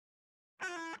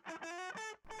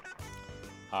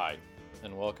Hi,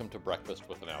 and welcome to Breakfast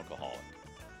with an Alcoholic.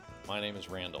 My name is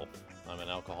Randall. I'm an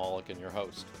alcoholic and your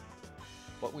host.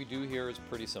 What we do here is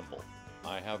pretty simple.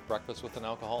 I have breakfast with an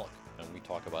alcoholic, and we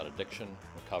talk about addiction,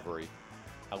 recovery,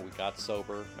 how we got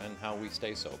sober, and how we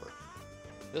stay sober.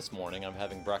 This morning, I'm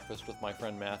having breakfast with my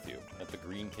friend Matthew at the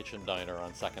Green Kitchen Diner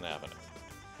on 2nd Avenue.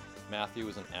 Matthew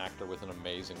is an actor with an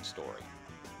amazing story.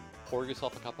 Pour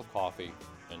yourself a cup of coffee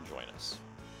and join us.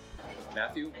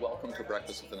 Matthew, welcome to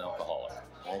Breakfast with an Alcoholic.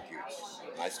 Thank you.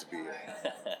 Nice to be here.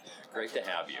 Great to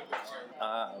have you.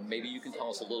 Maybe you can tell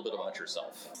us a little bit about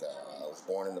yourself. I was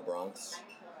born in the Bronx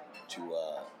to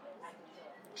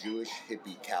Jewish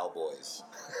hippie cowboys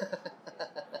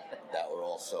that were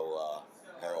also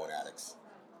heroin addicts.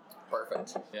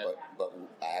 Perfect. Yeah. But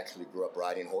I actually grew up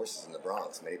riding horses in the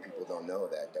Bronx. Many people don't know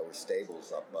that. There were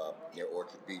stables up near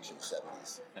Orchard Beach in the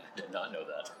 70s. I did not know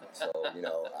that. So,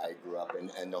 I grew up,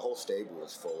 and the whole stable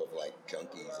was full of,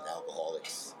 junkies and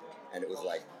alcoholics. And it was,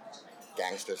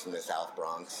 gangsters from the South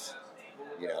Bronx,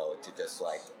 to just,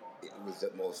 it was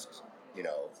the most,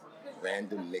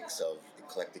 random mix of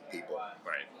eclectic people.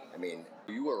 Right. I mean...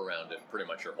 You were around it pretty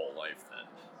much your whole life,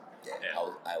 then. Yeah.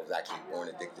 I was actually born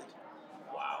addicted.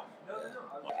 Wow.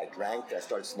 I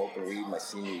started smoking weed my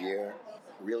senior year.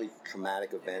 Really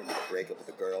traumatic event with a breakup with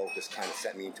a girl. Just kind of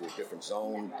set me into a different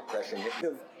zone. Depression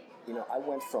hit me. I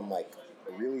went from a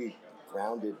really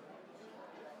grounded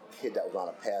kid that was on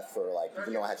a path for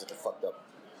even though I had such a fucked up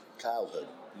childhood,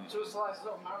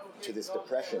 to this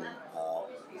depression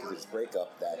because of this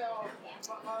breakup that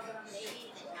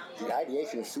the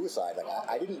ideation of suicide,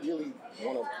 I didn't really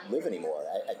want to live anymore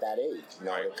at that age.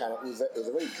 It was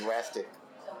a very drastic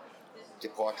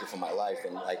departure from my life,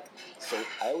 and so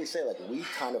I always say weed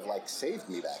kind of saved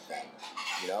me back then.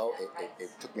 It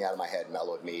took me out of my head,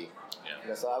 mellowed me.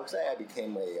 Yeah. So I would say I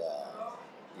became a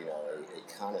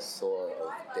connoisseur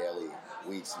of daily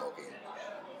weed smoking.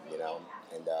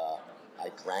 And I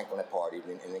drank when I partied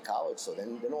in college. So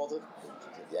then all the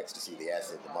ecstasy, the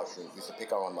acid, the mushrooms. We used to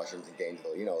pick our own mushrooms in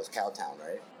Gainesville. It was Cowtown,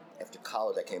 right? After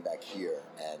college, I came back here,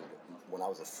 and when I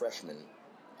was a freshman,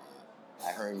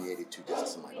 I herniated 2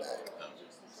 discs in my back,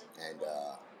 and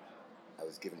I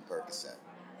was given Percocet.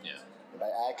 Yeah. But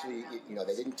I actually,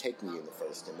 they didn't take me in the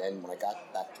first, and then when I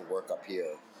got back to work up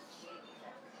here,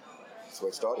 that's where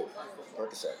it started,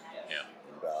 Percocet. Yeah.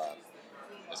 And,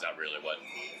 is that really what?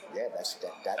 Yeah, that's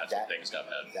what things got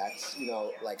bad. That's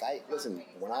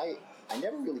when I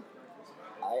never really.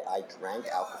 I drank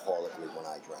alcoholically when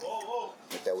I drank,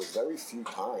 but there was very few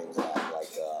times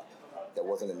that there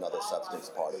wasn't another substance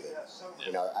part of it.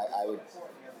 Yeah. I would,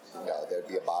 there'd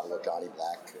be a bottle of Johnny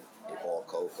Black, a ball of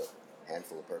Coke, a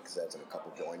handful of Percocets, and a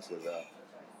couple joints with,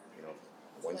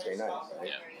 Wednesday night. Right?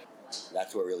 Yeah.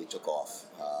 That's what really took off.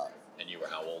 And you were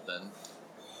how old then?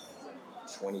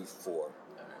 24.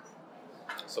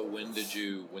 So when did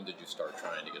you start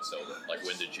trying to get sober?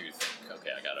 When did you think,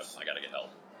 okay, I gotta get help?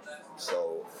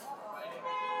 So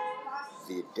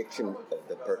the addiction of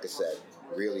the Percocet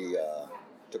really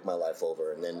took my life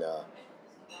over, and then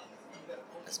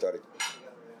I started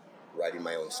writing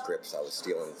my own scripts. I was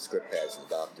stealing script pads from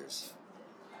doctors,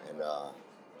 and on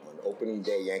opening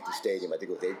day, Yankee Stadium, I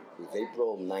think it was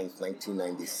April 9th,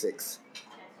 1996.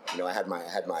 I had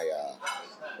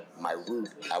my route.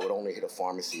 I would only hit a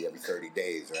pharmacy every 30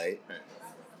 days, right?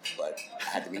 But I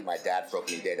had to meet my dad for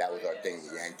opening day. That was our thing,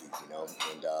 the Yankees,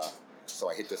 And so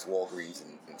I hit this Walgreens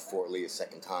in Fort Lee a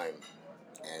second time,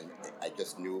 and I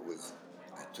just knew it was.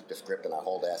 I took the script and I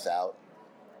hauled ass out.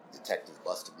 Detectives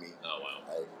busted me. Oh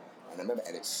wow! And I remember,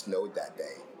 and it snowed that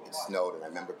day. It snowed, and I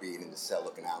remember being in the cell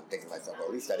looking out and thinking to myself, well,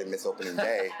 at least I didn't miss opening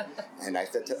day. And I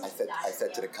said to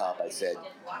the cop, I said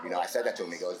that to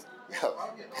him. He goes,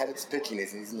 Pettit's pitching,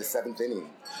 he's in the 7th inning,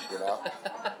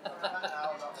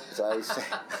 So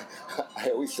I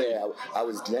always say I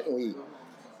was gently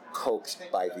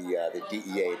coaxed by the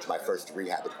DEA to my first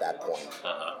rehab at that point,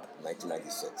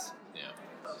 1996. Yeah.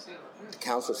 The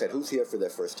counselor said, who's here for their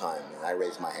first time? And I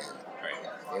raised my hand. Right.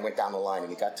 And he went down the line, and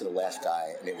he got to the last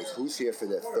guy, and it was, who's here for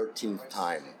their 13th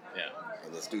time? Yeah.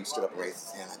 And this dude stood up and raised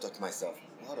his hand. I thought to myself,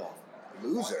 what a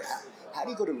loser. How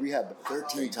do you go to rehab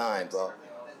 13 times? Well,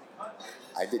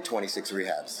 I did 26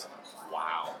 rehabs.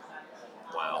 Wow.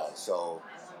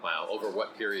 Wow, over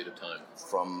what period of time?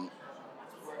 From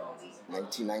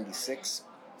 1996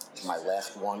 to my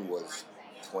last one was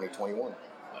 2021. Wow.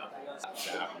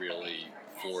 That really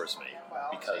floors me,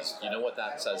 because you know what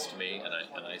that says to me, and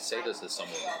I say this as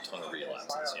someone with a ton of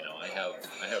relapses. I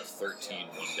have 13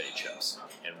 one-day chips,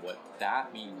 and what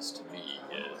that means to me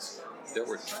is there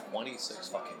were 26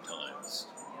 fucking times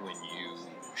when you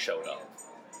showed up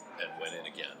and went in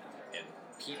again, and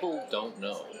people don't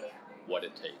know what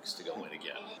it takes to go in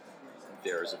again.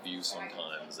 There's a view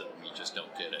sometimes that we just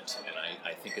don't get it, and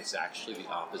I think it's actually the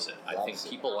opposite. I think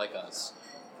people like us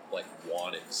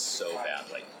want it so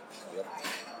badly. Yep.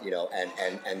 You know,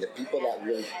 and the people that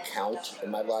really count in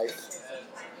my life,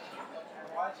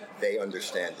 they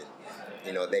understand it.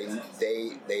 You know, they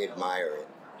admire it.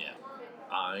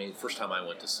 Yeah. First time I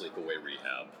went to sleepaway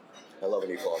rehab. I love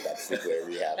when you call it that, sleepaway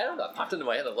rehab. I don't know, it popped into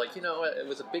my head. I'm like, it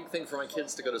was a big thing for my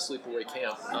kids to go to sleepaway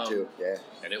camp. Me too, yeah.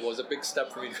 And it was a big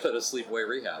step for me to go to sleepaway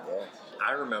rehab. Yeah.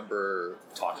 I remember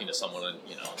talking to someone,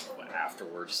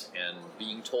 afterwards and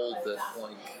being told that,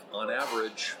 on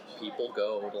average, people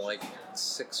go to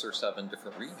 6 or 7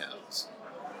 different rehabs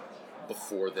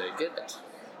before they get it.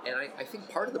 And I think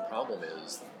part of the problem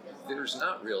is there's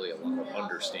not really a lot of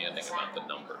understanding about the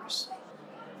numbers.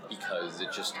 Because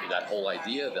it just, that whole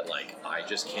idea that I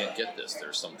just can't get this,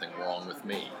 there's something wrong with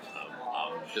me,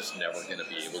 I'm just never going to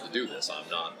be able to do this, I'm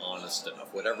not honest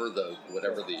enough, whatever the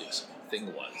thing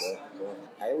was. Cool.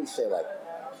 I always say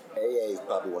AA is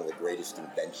probably one of the greatest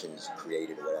inventions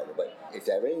created or whatever, but if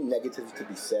there any negative could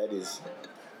be said is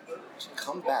to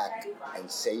come back and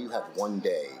say you have one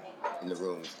day in the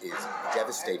rooms is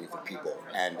devastating for people,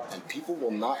 and people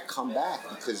will not come back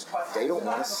because they don't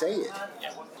want to say it.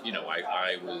 Yeah.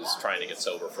 I was trying to get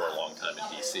sober for a long time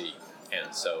in D.C.,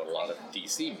 and so at a lot of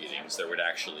D.C. meetings there would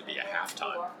actually be a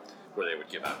halftime where they would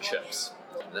give out chips.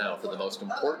 Now, for the most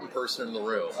important person in the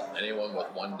room, anyone with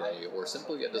one day or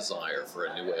simply a desire for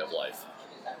a new way of life,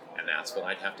 and that's when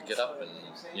I'd have to get up and,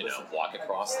 walk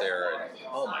across there, and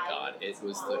oh my God, it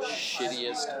was the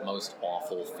shittiest, most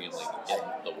awful feeling in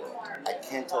the world. I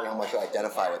can't tell you how much I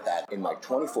identify with that. In my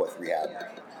 24th rehab,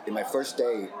 in my first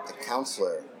day, the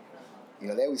counselor,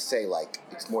 they always say,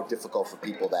 it's more difficult for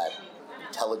people that are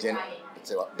intelligent, it's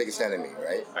the biggest enemy,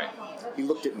 right? Right. He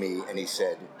looked at me and he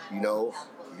said,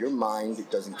 your mind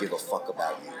doesn't give a fuck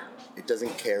about you. It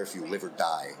doesn't care if you live or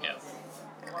die. Yeah.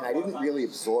 And I didn't really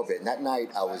absorb it. And that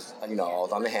night I was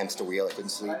on the hamster wheel. I couldn't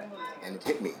sleep, and it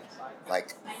hit me. I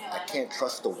can't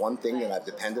trust the one thing that I've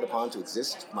depended upon to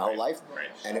exist my whole life. Right.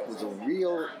 And it was a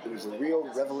real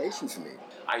revelation for me.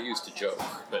 I used to joke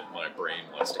that my brain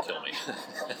wants to kill me.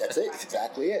 That's it. That's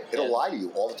exactly it. It'll lie to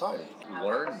you all the time. You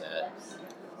learn that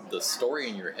the story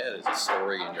in your head is a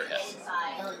story in your head,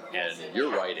 and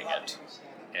you're writing it.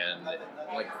 And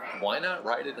why not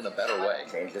write it in a better way?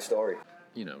 Change the story.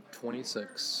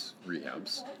 26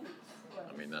 rehabs.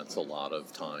 I mean, that's a lot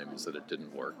of times that it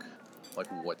didn't work.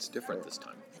 What's different this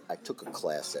time? I took a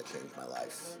class that changed my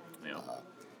life. Yeah.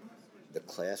 The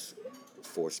class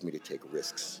forced me to take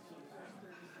risks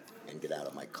and get out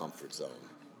of my comfort zone.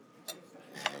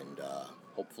 And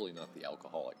hopefully not the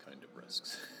alcoholic kind of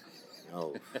risks.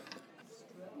 No.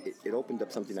 It opened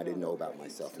up something I didn't know about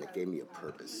myself, and it gave me a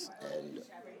purpose. And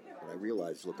what I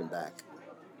realized looking back,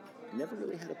 I never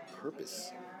really had a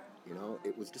purpose.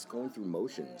 It was just going through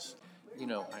motions.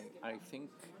 I think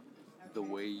the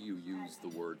way you use the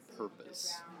word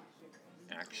purpose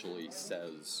actually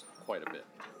says quite a bit.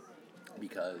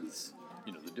 Because,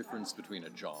 the difference between a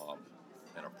job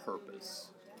and a purpose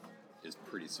is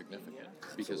pretty significant.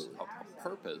 Because a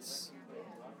purpose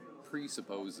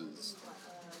presupposes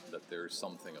that there's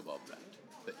something above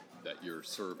that you're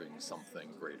serving something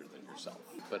greater than yourself.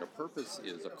 But a purpose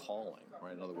is a calling,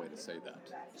 right? Another way to say that.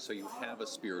 So you have a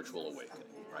spiritual awakening,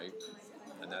 right?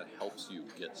 And that helps you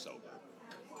get sober.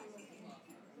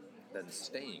 Then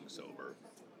staying sober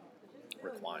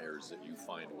requires that you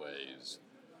find ways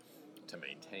to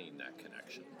maintain that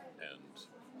connection and,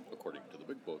 according to the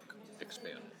big book,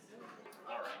 expand it.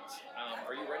 All right.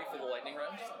 Are you ready for the lightning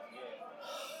round?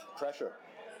 Pressure.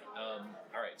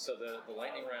 All right, so the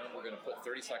lightning round, we're going to put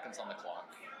 30 seconds on the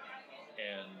clock,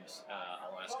 and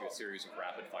I'll ask you a series of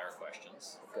rapid-fire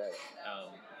questions. Okay.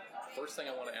 First thing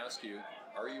I want to ask you,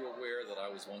 are you aware that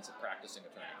I was once a practicing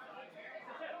attorney?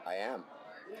 I am.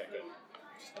 Okay, good.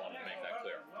 Just wanted to make that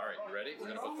clear. All right, you ready? We're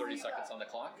going to put 30 seconds on the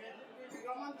clock.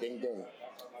 Ding, ding.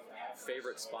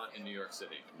 Favorite spot in New York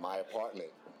City? My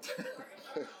apartment.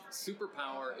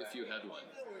 Superpower if you had one?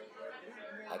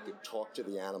 I could talk to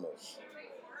the animals.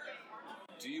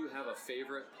 Do you have a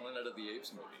favorite Planet of the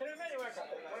Apes movie?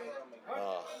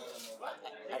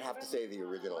 I'd have to say the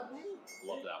original.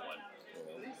 Love that one.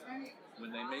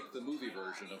 When they make the movie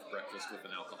version of Breakfast with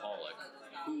an Alcoholic,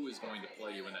 who is going to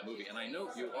play you in that movie? And I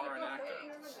know you are an actor.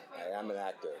 I am an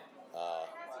actor.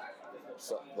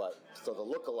 So the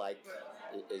look-alike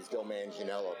is Joe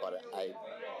Manganiello, but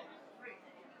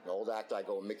the old actor, I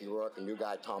go with Mickey Rourke, and new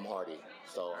guy, Tom Hardy.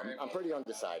 So I'm pretty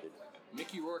undecided.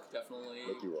 Mickey Rourke definitely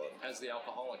has the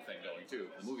alcoholic thing going too.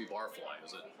 The movie Barfly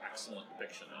is an excellent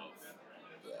depiction of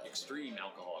extreme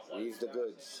alcoholic life. Leave the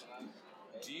goods.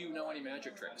 Do you know any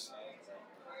magic tricks?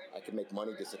 I can make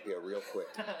money disappear real quick.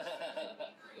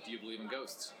 Do you believe in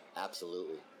ghosts?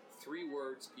 Absolutely. 3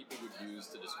 words people would use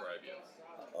to describe you.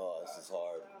 Oh, this is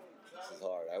hard.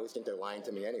 I always think they're lying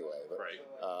to me anyway. But, Right.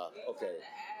 Okay.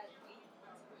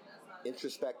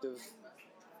 Introspective,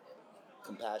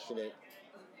 compassionate,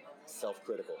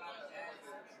 self-critical.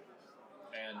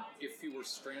 And if you were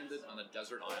stranded on a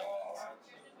desert island,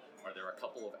 are there a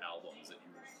couple of albums that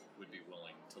you would be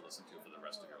willing to listen to for the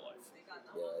rest of your life?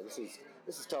 Yeah,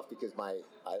 this is tough because I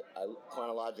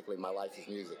chronologically my life is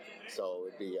music, so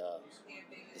it'd be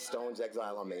the Stones'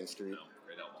 "Exile on Main Street." No,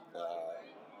 great album.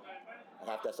 I'd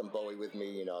have to have some Bowie with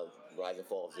me, Rise and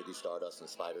Fall of Ziggy Stardust and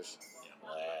Spiders.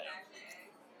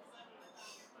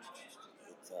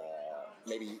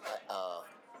 Maybe a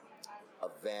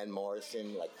Van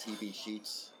Morrison, like TV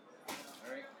Sheets. All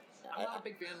right. I'm not a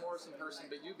big Van Morrison person,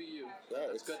 but you be you. Yeah,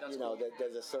 that's good. That's cool. Cool.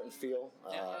 There's a certain feel.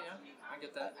 Yeah, I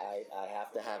get that. I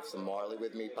have to have some Marley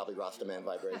with me, probably Rastaman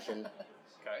Vibration.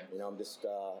 Okay. I'm just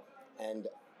and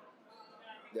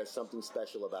there's something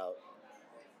special about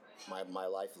my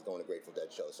life is going to Grateful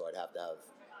Dead show, so I'd have to have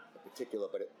a particular,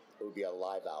 but it would be a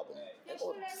live album.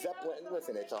 Or Zeppelin.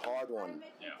 Listen, it's a hard one.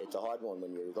 Yeah. It's a hard one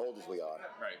when you're as old as we are.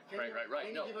 Right.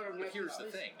 No, but here's the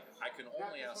thing. I can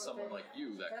only ask someone like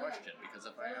you that question because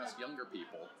if I ask younger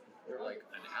people, they're like,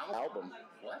 an album?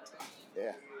 What?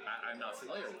 Yeah. I'm not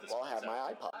familiar with this. Well, I have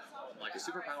concept. my iPod. Like,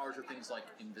 superpowers are things like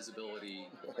invisibility,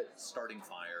 starting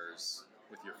fires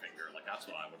with your finger. Like, that's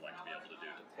what I would like to be able to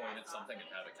do. To point at something and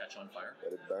have it catch on fire.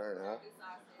 Let it burn, huh?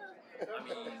 I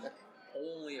mean,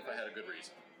 only if I had a good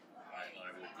reason. I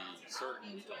would be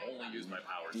certain to only use my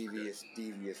powers. Devious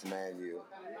man, you.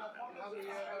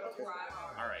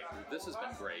 All right, this has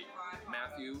been great.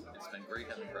 Matthew, it's been great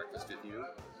having breakfast with you.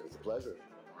 It's a pleasure.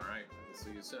 All right, we'll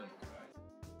see you soon.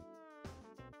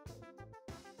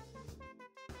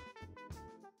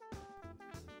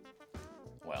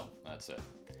 Well, that's it.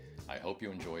 I hope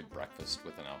you enjoyed Breakfast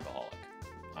with an Alcoholic.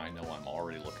 I know I'm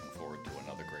already looking forward to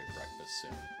another great breakfast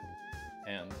soon.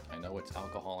 And I know it's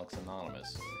Alcoholics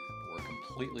Anonymous, but we're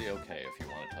completely okay if you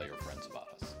want to tell your friends about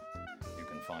us. You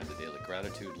can find the Daily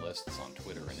Gratitude lists on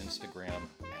Twitter and Instagram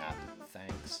at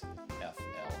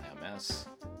thanksflms.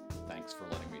 Thanks for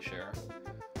letting me share.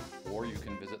 Or you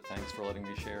can visit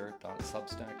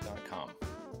thanksforlettingmeshare.substack.com.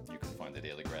 You can find the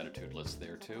Daily Gratitude list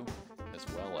there too, as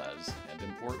well as, and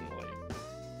importantly,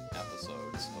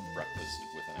 episodes of Breakfast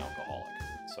with an Alcoholic.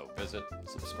 So visit,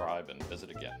 subscribe, and visit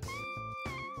again.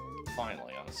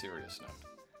 Finally, on a serious note,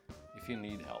 if you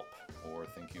need help, or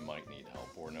think you might need help,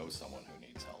 or know someone who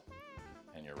needs help,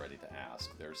 and you're ready to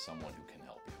ask, there's someone who can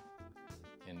help you.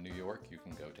 In New York, you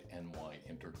can go to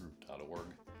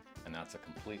nyintergroup.org, and that's a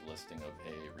complete listing of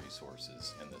AA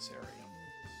resources in this area.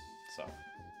 So,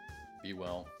 be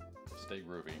well, stay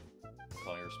groovy,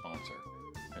 call your sponsor,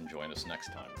 and join us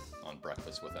next time on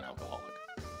Breakfast with an Alcoholic.